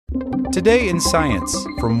Today in Science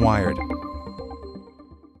from Wired.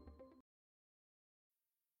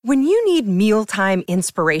 When you need mealtime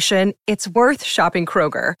inspiration, it's worth shopping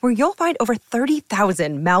Kroger, where you'll find over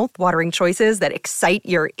 30,000 mouth-watering choices that excite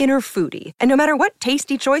your inner foodie. And no matter what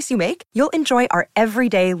tasty choice you make, you'll enjoy our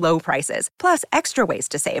everyday low prices, plus extra ways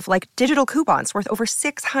to save, like digital coupons worth over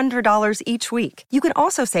 $600 each week. You can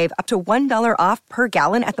also save up to $1 off per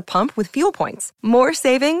gallon at the pump with fuel points. More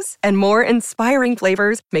savings and more inspiring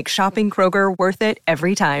flavors make shopping Kroger worth it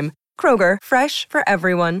every time. Kroger, fresh for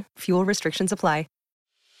everyone. Fuel restrictions apply.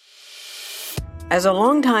 As a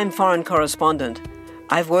longtime foreign correspondent,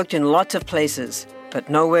 I've worked in lots of places, but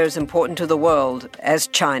nowhere as important to the world as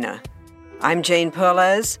China. I'm Jane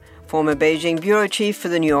Perlez, former Beijing bureau chief for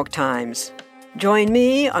the New York Times. Join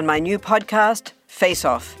me on my new podcast, Face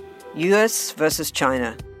Off, U.S. versus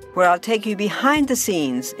China, where I'll take you behind the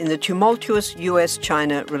scenes in the tumultuous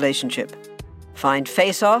U.S.-China relationship. Find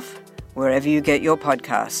Face Off wherever you get your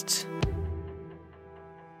podcasts.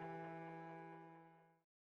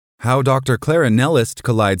 How Dr. Clara Nellist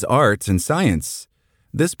collides art and science.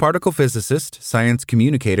 This particle physicist, science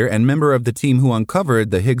communicator, and member of the team who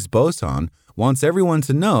uncovered the Higgs boson wants everyone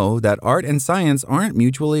to know that art and science aren't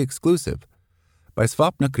mutually exclusive. By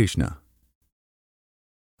Swapna Krishna.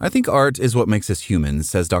 I think art is what makes us human,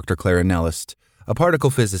 says Dr. Clara Nellist, a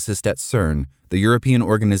particle physicist at CERN, the European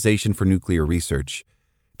Organization for Nuclear Research.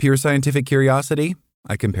 Pure scientific curiosity?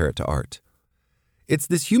 I compare it to art. It's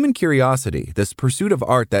this human curiosity, this pursuit of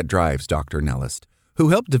art that drives Dr. Nellist, who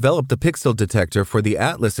helped develop the pixel detector for the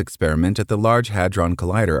ATLAS experiment at the Large Hadron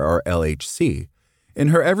Collider, or LHC. In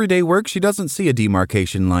her everyday work, she doesn't see a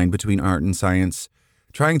demarcation line between art and science.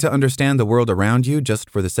 Trying to understand the world around you just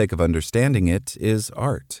for the sake of understanding it is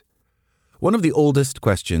art. One of the oldest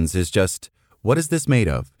questions is just, what is this made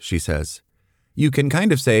of, she says. You can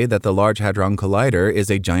kind of say that the Large Hadron Collider is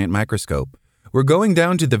a giant microscope. We're going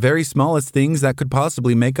down to the very smallest things that could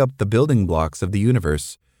possibly make up the building blocks of the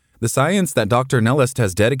universe. The science that Dr. Nellist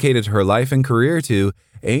has dedicated her life and career to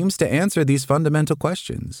aims to answer these fundamental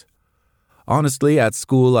questions. Honestly, at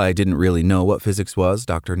school, I didn't really know what physics was,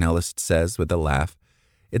 Dr. Nellist says with a laugh.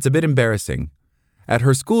 It's a bit embarrassing. At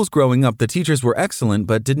her schools growing up, the teachers were excellent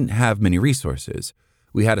but didn't have many resources.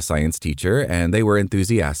 We had a science teacher, and they were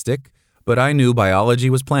enthusiastic, but I knew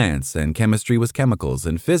biology was plants, and chemistry was chemicals,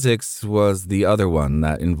 and physics was the other one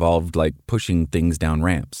that involved, pushing things down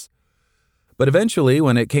ramps. But eventually,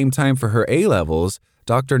 when it came time for her A-levels,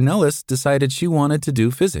 Dr. Nellist decided she wanted to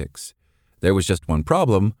do physics. There was just one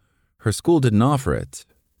problem. Her school didn't offer it.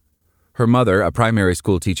 Her mother, a primary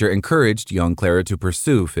school teacher, encouraged young Clara to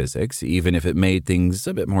pursue physics, even if it made things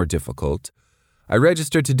a bit more difficult. I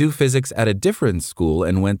registered to do physics at a different school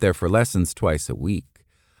and went there for lessons twice a week.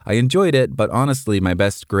 I enjoyed it, but honestly, my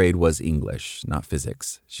best grade was English, not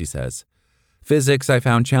physics, she says. Physics I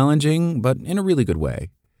found challenging, but in a really good way.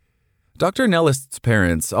 Dr. Nellist's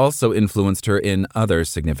parents also influenced her in other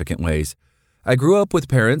significant ways. I grew up with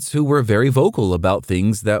parents who were very vocal about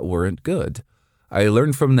things that weren't good. I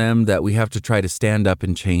learned from them that we have to try to stand up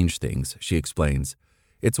and change things, she explains.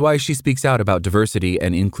 It's why she speaks out about diversity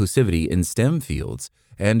and inclusivity in STEM fields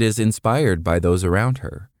and is inspired by those around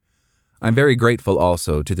her. I'm very grateful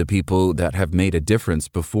also to the people that have made a difference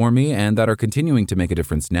before me and that are continuing to make a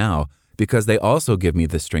difference now because they also give me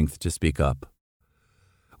the strength to speak up.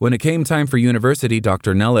 When it came time for university,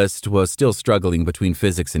 Dr. Nellist was still struggling between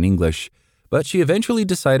physics and English, but she eventually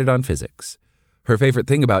decided on physics. Her favorite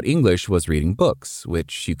thing about English was reading books,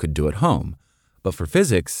 which she could do at home. But for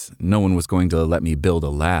physics, no one was going to let me build a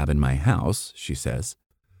lab in my house, she says.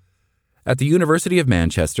 At the University of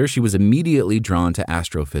Manchester, she was immediately drawn to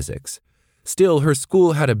astrophysics. Still, her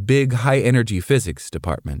school had a big, high-energy physics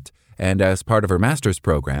department, and as part of her master's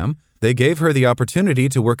program, they gave her the opportunity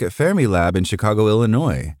to work at Fermilab in Chicago,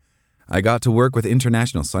 Illinois. I got to work with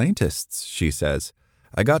international scientists, she says.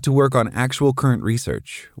 I got to work on actual current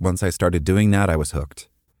research. Once I started doing that, I was hooked.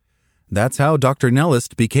 That's how Dr.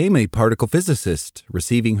 Nellist became a particle physicist,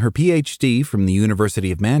 receiving her PhD from the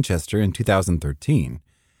University of Manchester in 2013.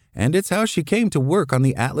 And it's how she came to work on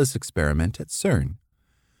the ATLAS experiment at CERN.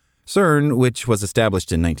 CERN, which was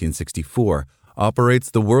established in 1964,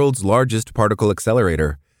 operates the world's largest particle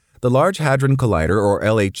accelerator. The Large Hadron Collider, or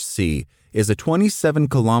LHC, is a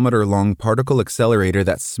 27-kilometer-long particle accelerator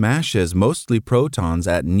that smashes mostly protons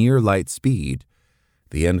at near-light speed.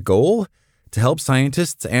 The end goal? To help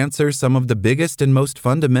scientists answer some of the biggest and most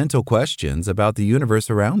fundamental questions about the universe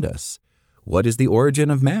around us. What is the origin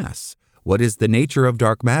of mass? What is the nature of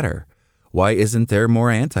dark matter? Why isn't there more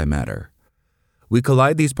antimatter? We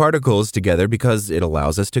collide these particles together because it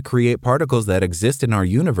allows us to create particles that exist in our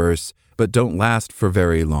universe but don't last for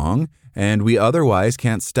very long, and we otherwise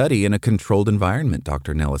can't study in a controlled environment,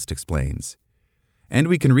 Dr. Nellist explains. And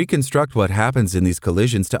we can reconstruct what happens in these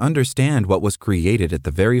collisions to understand what was created at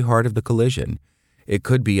the very heart of the collision. It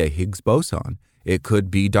could be a Higgs boson. It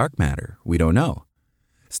could be dark matter. We don't know.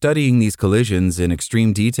 Studying these collisions in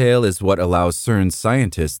extreme detail is what allows CERN's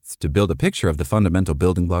scientists to build a picture of the fundamental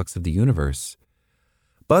building blocks of the universe.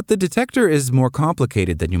 But the detector is more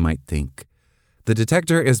complicated than you might think. The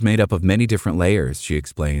detector is made up of many different layers, she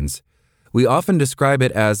explains. We often describe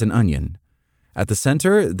it as an onion. At the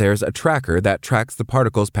center, there's a tracker that tracks the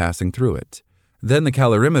particles passing through it. Then the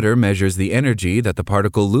calorimeter measures the energy that the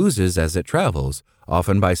particle loses as it travels,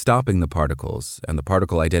 often by stopping the particles, and the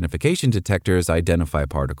particle identification detectors identify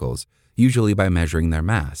particles, usually by measuring their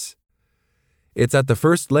mass. It's at the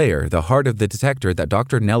first layer, the heart of the detector, that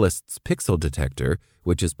Dr. Nellist's pixel detector,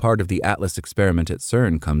 which is part of the ATLAS experiment at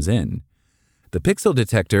CERN, comes in. The pixel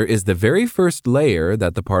detector is the very first layer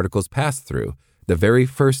that the particles pass through, the very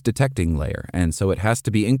first detecting layer, and so it has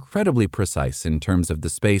to be incredibly precise in terms of the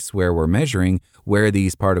space where we're measuring where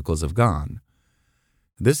these particles have gone.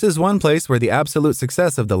 This is one place where the absolute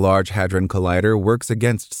success of the Large Hadron Collider works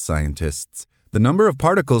against scientists. The number of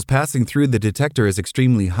particles passing through the detector is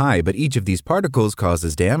extremely high, but each of these particles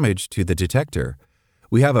causes damage to the detector.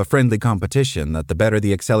 We have a friendly competition that the better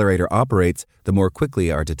the accelerator operates, the more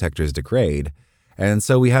quickly our detectors degrade. And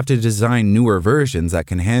so we have to design newer versions that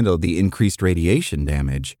can handle the increased radiation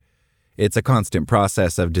damage. It's a constant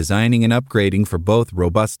process of designing and upgrading for both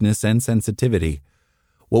robustness and sensitivity.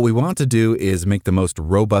 What we want to do is make the most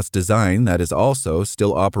robust design that is also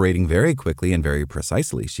still operating very quickly and very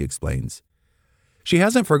precisely, she explains. She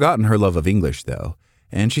hasn't forgotten her love of English, though,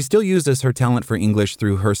 and she still uses her talent for English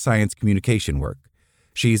through her science communication work.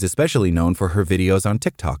 She's especially known for her videos on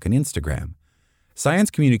TikTok and Instagram.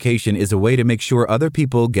 Science communication is a way to make sure other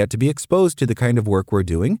people get to be exposed to the kind of work we're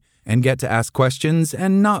doing and get to ask questions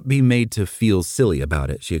and not be made to feel silly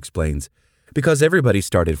about it, she explains, because everybody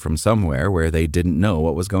started from somewhere where they didn't know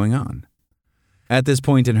what was going on. At this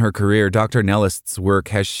point in her career, Dr. Nellist's work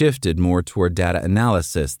has shifted more toward data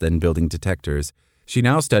analysis than building detectors. She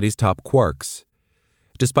now studies top quarks.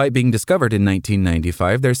 Despite being discovered in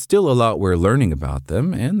 1995, there's still a lot we're learning about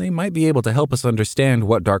them, and they might be able to help us understand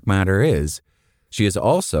what dark matter is. She is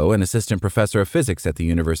also an assistant professor of physics at the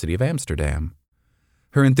University of Amsterdam.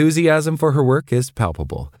 Her enthusiasm for her work is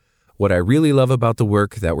palpable. What I really love about the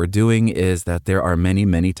work that we're doing is that there are many,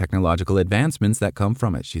 many technological advancements that come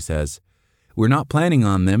from it, she says. We're not planning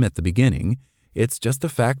on them at the beginning. It's just the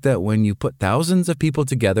fact that when you put thousands of people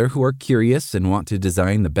together who are curious and want to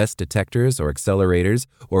design the best detectors or accelerators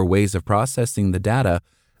or ways of processing the data,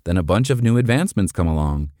 then a bunch of new advancements come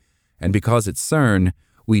along. And because it's CERN,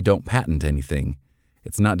 we don't patent anything.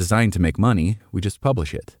 It's not designed to make money, we just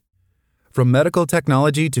publish it. From medical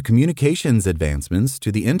technology to communications advancements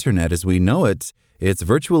to the internet as we know it, it's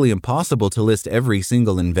virtually impossible to list every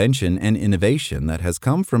single invention and innovation that has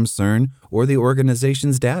come from CERN or the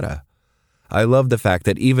organization's data. I love the fact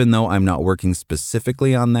that even though I'm not working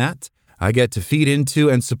specifically on that, I get to feed into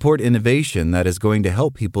and support innovation that is going to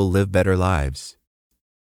help people live better lives.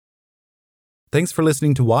 Thanks for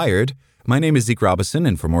listening to Wired. My name is Zeke Robison,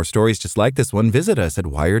 and for more stories just like this one, visit us at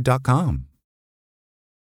wired.com.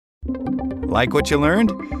 Like what you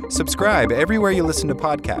learned? Subscribe everywhere you listen to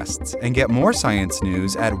podcasts and get more science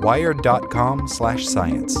news at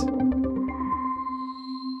wired.com/science.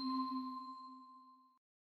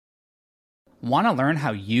 Want to learn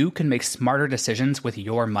how you can make smarter decisions with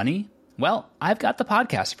your money? Well, I've got the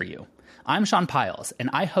podcast for you. I'm Sean Piles,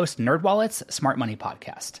 and I host NerdWallet's Smart Money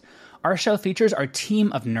Podcast. Our show features our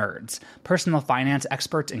team of nerds, personal finance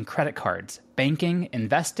experts in credit cards, banking,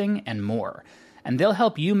 investing, and more. And they'll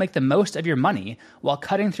help you make the most of your money while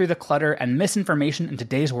cutting through the clutter and misinformation in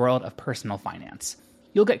today's world of personal finance.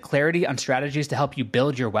 You'll get clarity on strategies to help you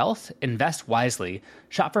build your wealth, invest wisely,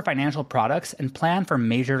 shop for financial products, and plan for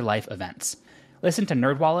major life events. Listen to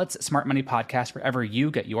NerdWallet's Smart Money Podcast wherever you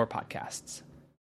get your podcasts.